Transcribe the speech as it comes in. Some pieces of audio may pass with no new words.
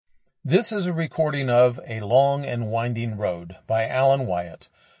This is a recording of A Long and Winding Road by Alan Wyatt,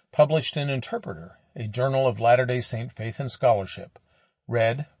 published in Interpreter, a journal of Latter-day Saint faith and scholarship,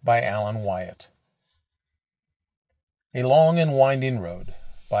 read by Alan Wyatt. A Long and Winding Road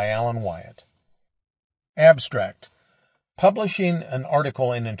by Alan Wyatt. Abstract. Publishing an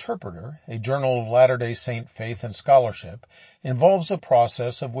article in Interpreter, a journal of Latter-day Saint faith and scholarship, involves a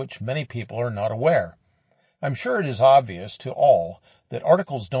process of which many people are not aware. I'm sure it is obvious to all that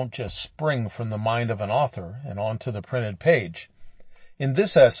articles don't just spring from the mind of an author and onto the printed page. In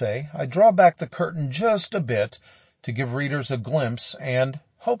this essay, I draw back the curtain just a bit to give readers a glimpse and,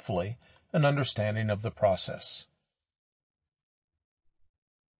 hopefully, an understanding of the process.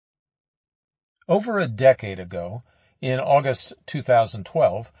 Over a decade ago, in August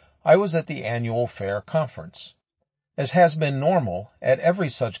 2012, I was at the annual FAIR conference. As has been normal, at every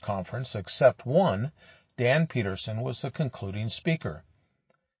such conference except one, Dan Peterson was the concluding speaker.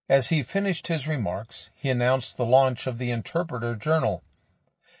 As he finished his remarks, he announced the launch of the Interpreter Journal.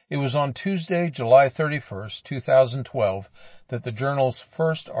 It was on Tuesday, July 31st, 2012, that the journal's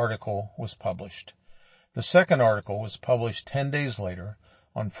first article was published. The second article was published 10 days later,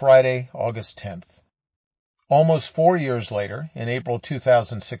 on Friday, August 10th. Almost 4 years later, in April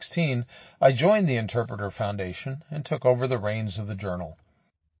 2016, I joined the Interpreter Foundation and took over the reins of the journal.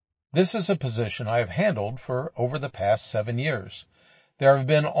 This is a position I have handled for over the past 7 years. There have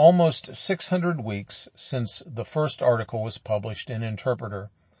been almost 600 weeks since the first article was published in Interpreter,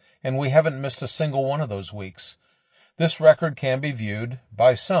 and we haven't missed a single one of those weeks. This record can be viewed,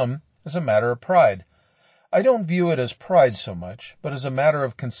 by some, as a matter of pride. I don't view it as pride so much, but as a matter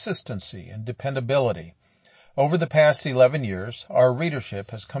of consistency and dependability. Over the past 11 years, our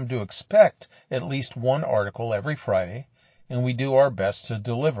readership has come to expect at least one article every Friday, and we do our best to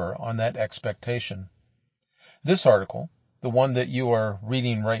deliver on that expectation. This article, the one that you are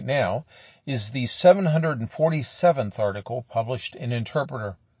reading right now, is the 747th article published in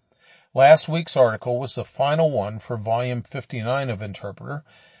Interpreter. Last week's article was the final one for volume 59 of Interpreter,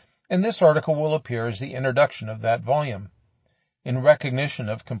 and this article will appear as the introduction of that volume. In recognition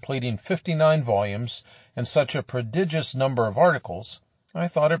of completing 59 volumes and such a prodigious number of articles, I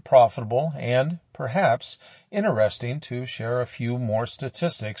thought it profitable and, perhaps, interesting to share a few more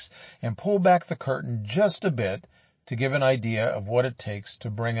statistics and pull back the curtain just a bit to give an idea of what it takes to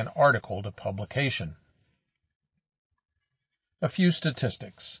bring an article to publication. A few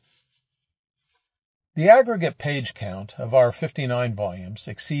statistics. The aggregate page count of our 59 volumes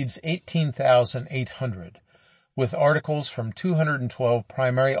exceeds 18,800, with articles from 212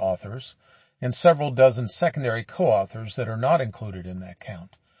 primary authors and several dozen secondary co-authors that are not included in that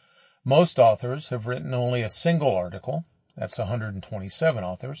count. Most authors have written only a single article, that's 127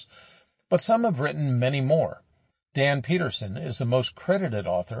 authors, but some have written many more. Dan Peterson is the most credited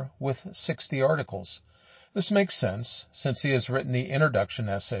author with 60 articles. This makes sense, since he has written the introduction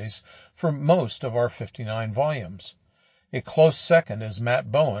essays for most of our 59 volumes. A close second is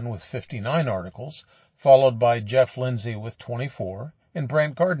Matt Bowen with 59 articles, followed by Jeff Lindsay with 24, and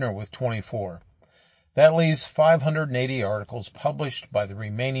Brant Gardner with 24. That leaves 580 articles published by the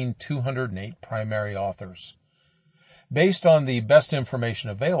remaining 208 primary authors. Based on the best information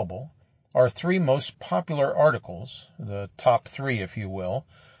available, our three most popular articles, the top three if you will,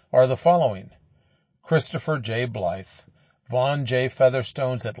 are the following. Christopher J. Blythe, Vaughn J.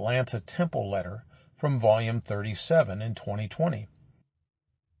 Featherstone's Atlanta Temple Letter from Volume 37 in 2020.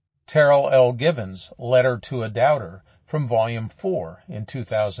 Terrell L. Givens' Letter to a Doubter from Volume 4 in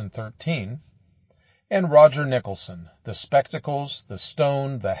 2013, and Roger Nicholson, The Spectacles, the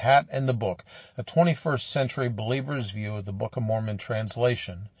Stone, the Hat, and the Book, a 21st Century Believer's View of the Book of Mormon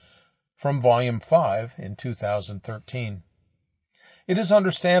Translation, from Volume 5 in 2013. It is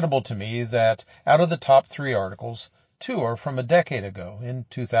understandable to me that out of the top three articles, two are from a decade ago, in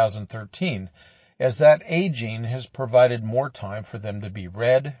 2013, as that aging has provided more time for them to be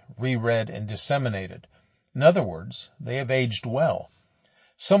read, reread, and disseminated. In other words, they have aged well.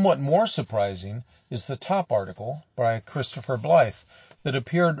 Somewhat more surprising is the top article by Christopher Blythe that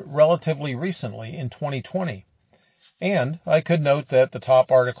appeared relatively recently in 2020. And I could note that the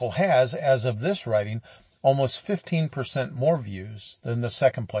top article has, as of this writing, almost 15% more views than the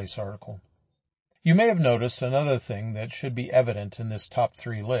second place article. You may have noticed another thing that should be evident in this top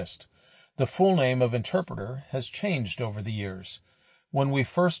three list. The full name of Interpreter has changed over the years. When we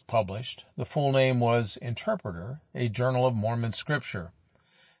first published, the full name was Interpreter, a Journal of Mormon Scripture.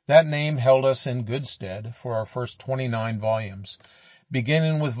 That name held us in good stead for our first 29 volumes.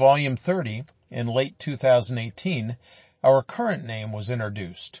 Beginning with Volume 30, in late 2018, our current name was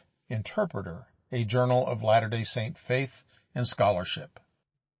introduced, Interpreter, a Journal of Latter-day Saint faith and scholarship.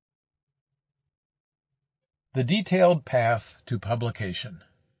 The detailed path to publication.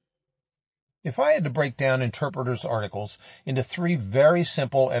 If I had to break down Interpreter's articles into three very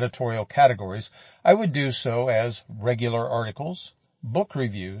simple editorial categories, I would do so as regular articles, book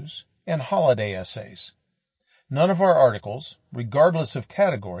reviews, and holiday essays. None of our articles, regardless of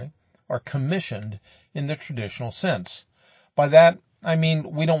category, are commissioned in the traditional sense. By that, I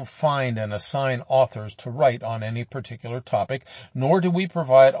mean we don't find and assign authors to write on any particular topic, nor do we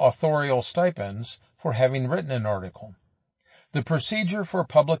provide authorial stipends for having written an article. The procedure for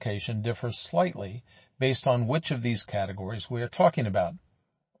publication differs slightly based on which of these categories we are talking about.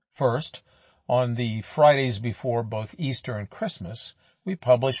 First, on the Fridays before both Easter and Christmas, we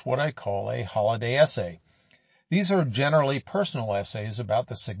publish what I call a holiday essay. These are generally personal essays about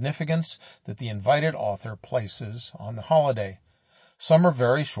the significance that the invited author places on the holiday. Some are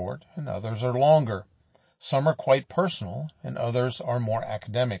very short and others are longer. Some are quite personal and others are more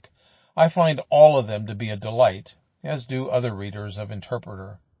academic. I find all of them to be a delight, as do other readers of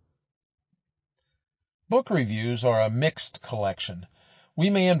Interpreter. Book reviews are a mixed collection. We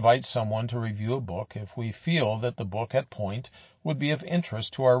may invite someone to review a book if we feel that the book at point would be of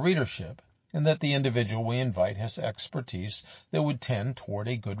interest to our readership and that the individual we invite has expertise that would tend toward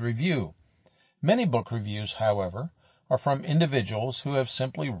a good review. Many book reviews, however, are from individuals who have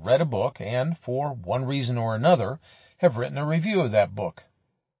simply read a book and, for one reason or another, have written a review of that book.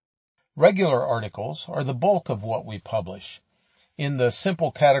 Regular articles are the bulk of what we publish. In the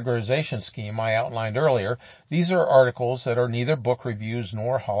simple categorization scheme I outlined earlier, these are articles that are neither book reviews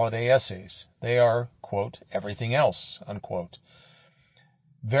nor holiday essays. They are, quote, everything else, unquote.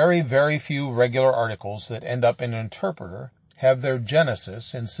 Very, very few regular articles that end up in Interpreter have their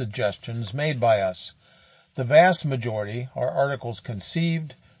genesis in suggestions made by us. The vast majority are articles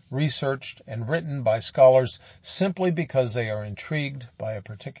conceived, researched, and written by scholars simply because they are intrigued by a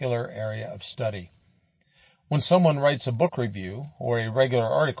particular area of study. When someone writes a book review or a regular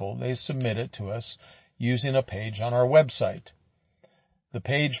article, they submit it to us using a page on our website. The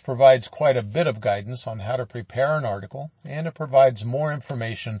page provides quite a bit of guidance on how to prepare an article, and it provides more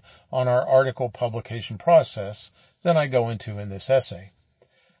information on our article publication process than I go into in this essay.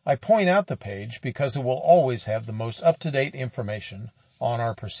 I point out the page because it will always have the most up-to-date information on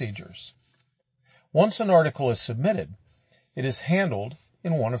our procedures. Once an article is submitted, it is handled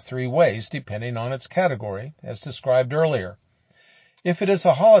in one of three ways depending on its category, as described earlier. If it is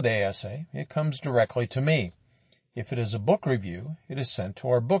a holiday essay, it comes directly to me. If it is a book review, it is sent to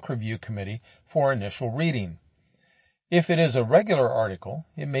our book review committee for initial reading. If it is a regular article,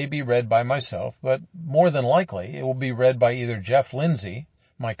 it may be read by myself, but more than likely it will be read by either Jeff Lindsay,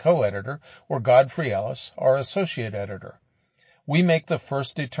 my co-editor, or Godfrey Ellis, our associate editor. We make the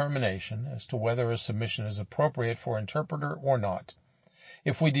first determination as to whether a submission is appropriate for Interpreter or not.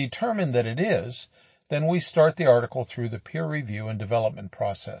 If we determine that it is, then we start the article through the peer review and development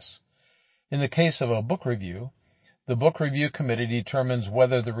process. In the case of a book review, the book review committee determines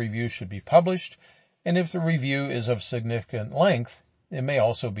whether the review should be published, and if the review is of significant length, it may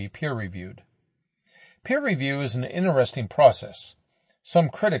also be peer reviewed. Peer review is an interesting process. Some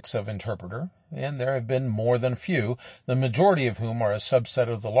critics of Interpreter, and there have been more than a few, the majority of whom are a subset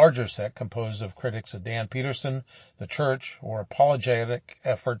of the larger set composed of critics of Dan Peterson, the Church, or apologetic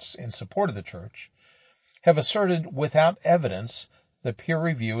efforts in support of the Church, have asserted without evidence that peer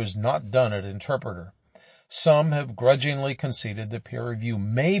review is not done at Interpreter. Some have grudgingly conceded that peer review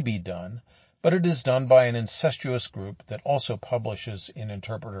may be done, but it is done by an incestuous group that also publishes in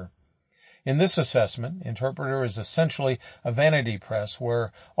Interpreter. In this assessment, Interpreter is essentially a vanity press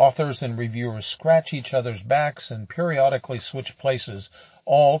where authors and reviewers scratch each other's backs and periodically switch places,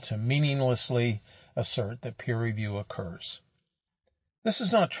 all to meaninglessly assert that peer review occurs. This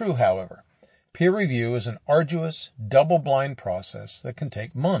is not true, however. Peer review is an arduous, double-blind process that can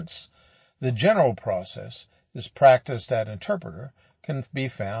take months. The general process is practiced at Interpreter can be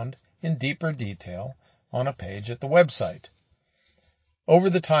found in deeper detail on a page at the website.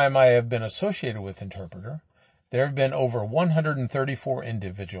 Over the time I have been associated with Interpreter, there have been over 134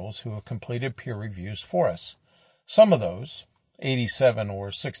 individuals who have completed peer reviews for us. Some of those, 87 or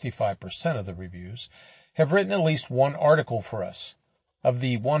 65% of the reviews, have written at least one article for us. Of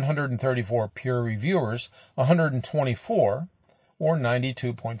the 134 peer reviewers, 124, or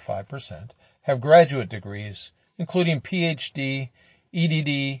 92.5%, have graduate degrees, including PhD,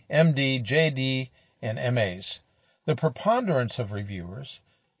 EDD, MD, JD, and MAs. The preponderance of reviewers,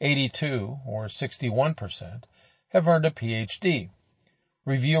 82 or 61%, have earned a PhD.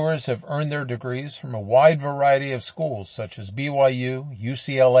 Reviewers have earned their degrees from a wide variety of schools such as BYU,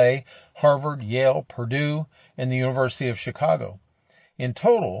 UCLA, Harvard, Yale, Purdue, and the University of Chicago. In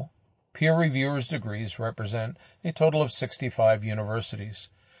total, Peer reviewers' degrees represent a total of 65 universities.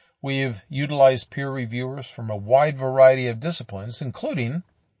 We have utilized peer reviewers from a wide variety of disciplines, including,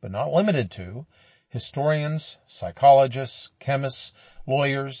 but not limited to, historians, psychologists, chemists,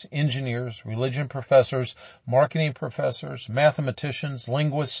 lawyers, engineers, religion professors, marketing professors, mathematicians,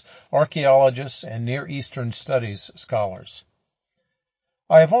 linguists, archaeologists, and Near Eastern Studies scholars.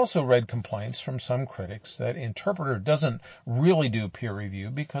 I have also read complaints from some critics that Interpreter doesn't really do peer review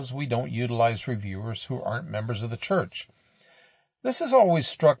because we don't utilize reviewers who aren't members of the church. This has always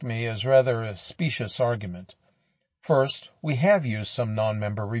struck me as rather a specious argument. First, we have used some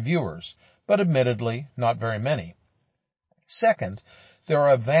non-member reviewers, but admittedly not very many. Second, there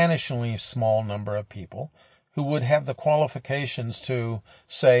are a vanishingly small number of people who would have the qualifications to,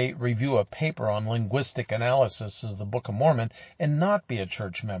 say, review a paper on linguistic analysis of the Book of Mormon and not be a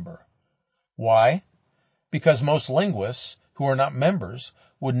church member. Why? Because most linguists who are not members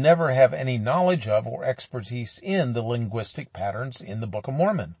would never have any knowledge of or expertise in the linguistic patterns in the Book of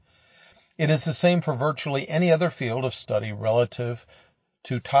Mormon. It is the same for virtually any other field of study relative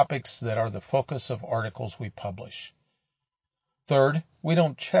to topics that are the focus of articles we publish. Third, we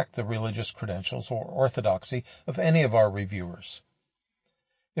don't check the religious credentials or orthodoxy of any of our reviewers.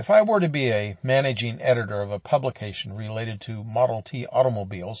 If I were to be a managing editor of a publication related to Model T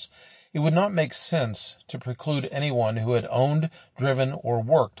automobiles, it would not make sense to preclude anyone who had owned, driven, or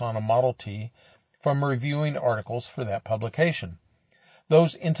worked on a Model T from reviewing articles for that publication.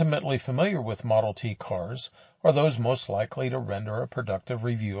 Those intimately familiar with Model T cars are those most likely to render a productive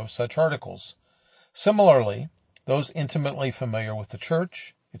review of such articles. Similarly, those intimately familiar with the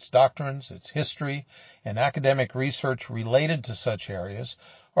church, its doctrines, its history, and academic research related to such areas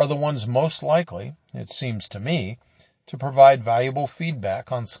are the ones most likely, it seems to me, to provide valuable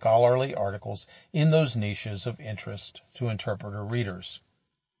feedback on scholarly articles in those niches of interest to Interpreter readers.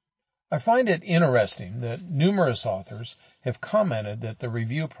 I find it interesting that numerous authors have commented that the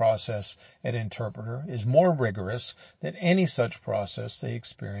review process at Interpreter is more rigorous than any such process they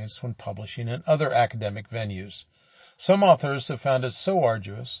experienced when publishing in other academic venues. Some authors have found it so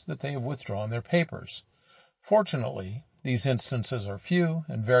arduous that they have withdrawn their papers. Fortunately, these instances are few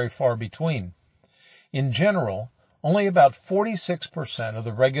and very far between. In general, only about 46% of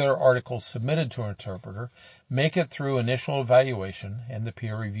the regular articles submitted to Interpreter make it through initial evaluation and the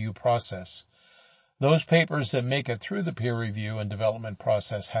peer review process. Those papers that make it through the peer review and development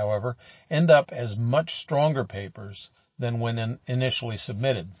process, however, end up as much stronger papers than when initially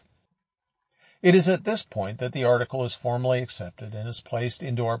submitted. It is at this point that the article is formally accepted and is placed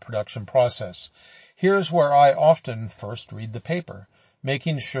into our production process. Here is where I often first read the paper,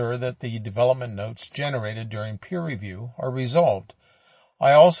 making sure that the development notes generated during peer review are resolved.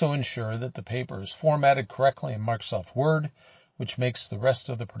 I also ensure that the paper is formatted correctly in Microsoft Word, which makes the rest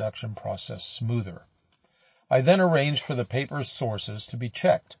of the production process smoother. I then arrange for the paper's sources to be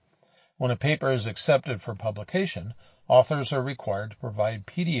checked. When a paper is accepted for publication, authors are required to provide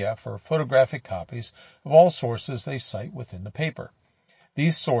PDF or photographic copies of all sources they cite within the paper.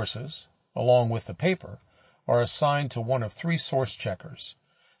 These sources, along with the paper, are assigned to one of 3 source checkers.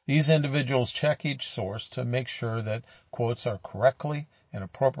 These individuals check each source to make sure that quotes are correctly and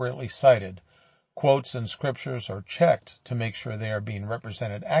appropriately cited. Quotes and scriptures are checked to make sure they are being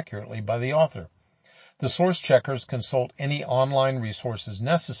represented accurately by the author. The source checkers consult any online resources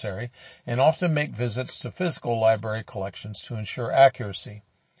necessary and often make visits to physical library collections to ensure accuracy.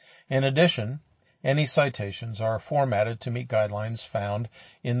 In addition, any citations are formatted to meet guidelines found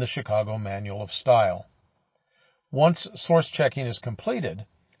in the Chicago Manual of Style. Once source checking is completed,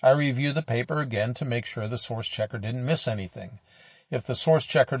 I review the paper again to make sure the source checker didn't miss anything. If the source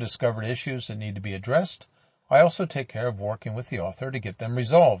checker discovered issues that need to be addressed, I also take care of working with the author to get them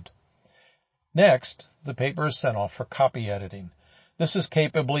resolved. Next, the paper is sent off for copy editing. This is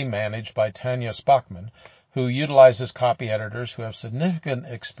capably managed by Tanya Spachman, who utilizes copy editors who have significant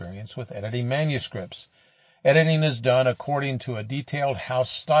experience with editing manuscripts. Editing is done according to a detailed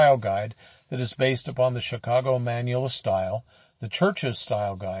house style guide that is based upon the Chicago Manual of Style, the Church's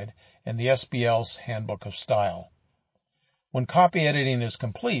Style Guide, and the SBL's Handbook of Style. When copy editing is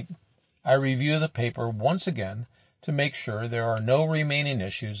complete, I review the paper once again to make sure there are no remaining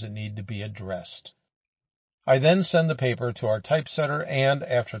issues that need to be addressed. I then send the paper to our typesetter and,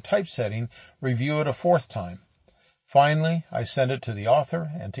 after typesetting, review it a 4th time. Finally, I send it to the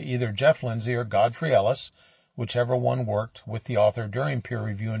author and to either Jeff Lindsay or Godfrey Ellis, whichever one worked with the author during peer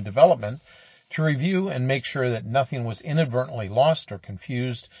review and development, to review and make sure that nothing was inadvertently lost or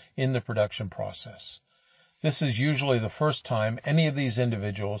confused in the production process. This is usually the first time any of these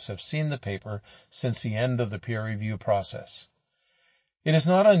individuals have seen the paper since the end of the peer review process. It is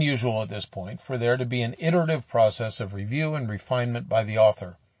not unusual at this point for there to be an iterative process of review and refinement by the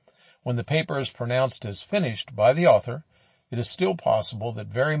author. When the paper is pronounced as finished by the author, it is still possible that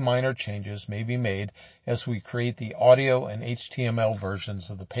very minor changes may be made as we create the audio and HTML versions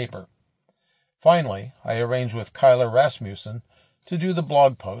of the paper. Finally, I arranged with Kyler Rasmussen to do the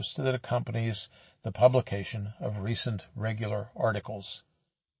blog post that accompanies the publication of recent regular articles.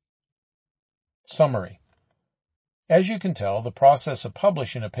 Summary. As you can tell, the process of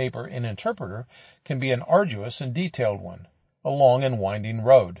publishing a paper in Interpreter can be an arduous and detailed one, a long and winding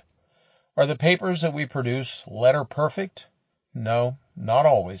road. Are the papers that we produce letter perfect? No, not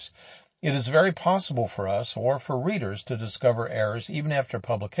always. It is very possible for us or for readers to discover errors even after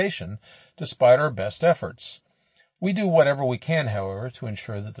publication, despite our best efforts. We do whatever we can, however, to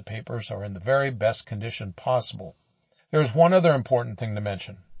ensure that the papers are in the very best condition possible. There is one other important thing to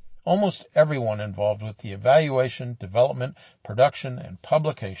mention. Almost everyone involved with the evaluation, development, production, and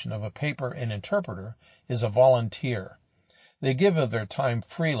publication of a paper in Interpreter is a volunteer. They give of their time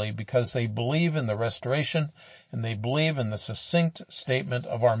freely because they believe in the restoration and they believe in the succinct statement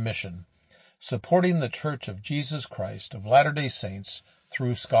of our mission, supporting the Church of Jesus Christ of Latter-day Saints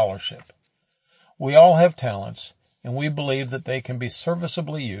through scholarship. We all have talents, and we believe that they can be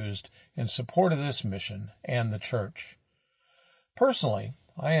serviceably used in support of this mission and the Church. Personally,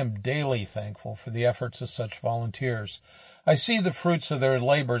 I am daily thankful for the efforts of such volunteers. I see the fruits of their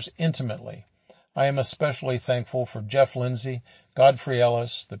labors intimately. I am especially thankful for Jeff Lindsay, Godfrey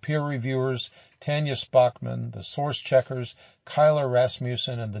Ellis, the peer reviewers, Tanya Spockman, the source checkers, Kyler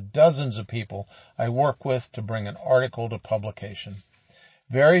Rasmussen, and the dozens of people I work with to bring an article to publication.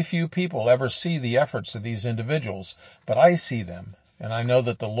 Very few people ever see the efforts of these individuals, but I see them, and I know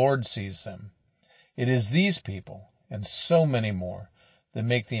that the Lord sees them. It is these people, and so many more, that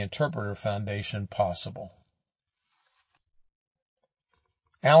make the Interpreter Foundation possible.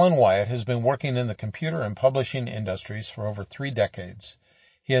 Alan Wyatt has been working in the computer and publishing industries for over 3 decades.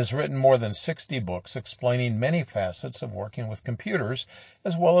 He has written more than 60 books explaining many facets of working with computers,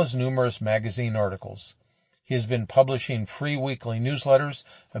 as well as numerous magazine articles. He has been publishing free weekly newsletters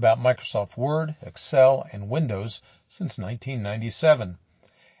about Microsoft Word, Excel, and Windows since 1997.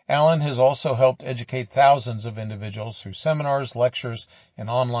 Alan has also helped educate thousands of individuals through seminars, lectures, and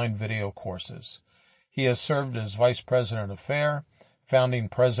online video courses. He has served as Vice President of FAIR, founding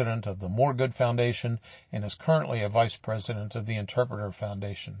President of the More Good Foundation, and is currently a Vice President of the Interpreter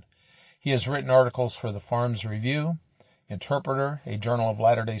Foundation. He has written articles for the Farms Review, Interpreter, a journal of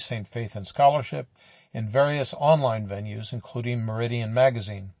Latter-day Saint faith and scholarship, and various online venues, including Meridian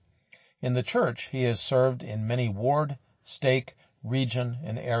Magazine. In the church, he has served in many ward, stake, region,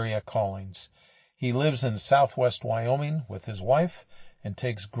 and area callings. He lives in southwest Wyoming with his wife and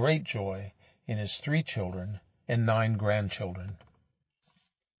takes great joy in his 3 children and 9 grandchildren.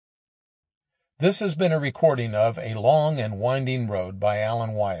 This has been a recording of A Long and Winding Road by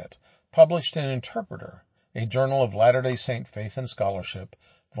Alan Wyatt, published in Interpreter, a journal of Latter-day Saint faith and scholarship,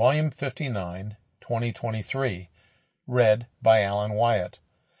 Volume 59, 2023, read by Alan Wyatt.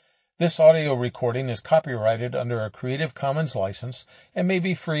 This audio recording is copyrighted under a Creative Commons license and may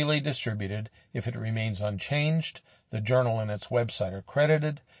be freely distributed if it remains unchanged, the journal and its website are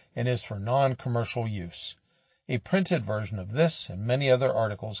credited, and is for non-commercial use. A printed version of this and many other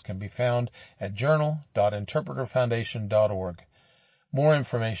articles can be found at journal.interpreterfoundation.org. More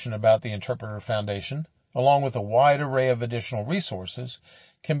information about the Interpreter Foundation, along with a wide array of additional resources,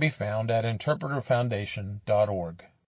 can be found at interpreterfoundation.org.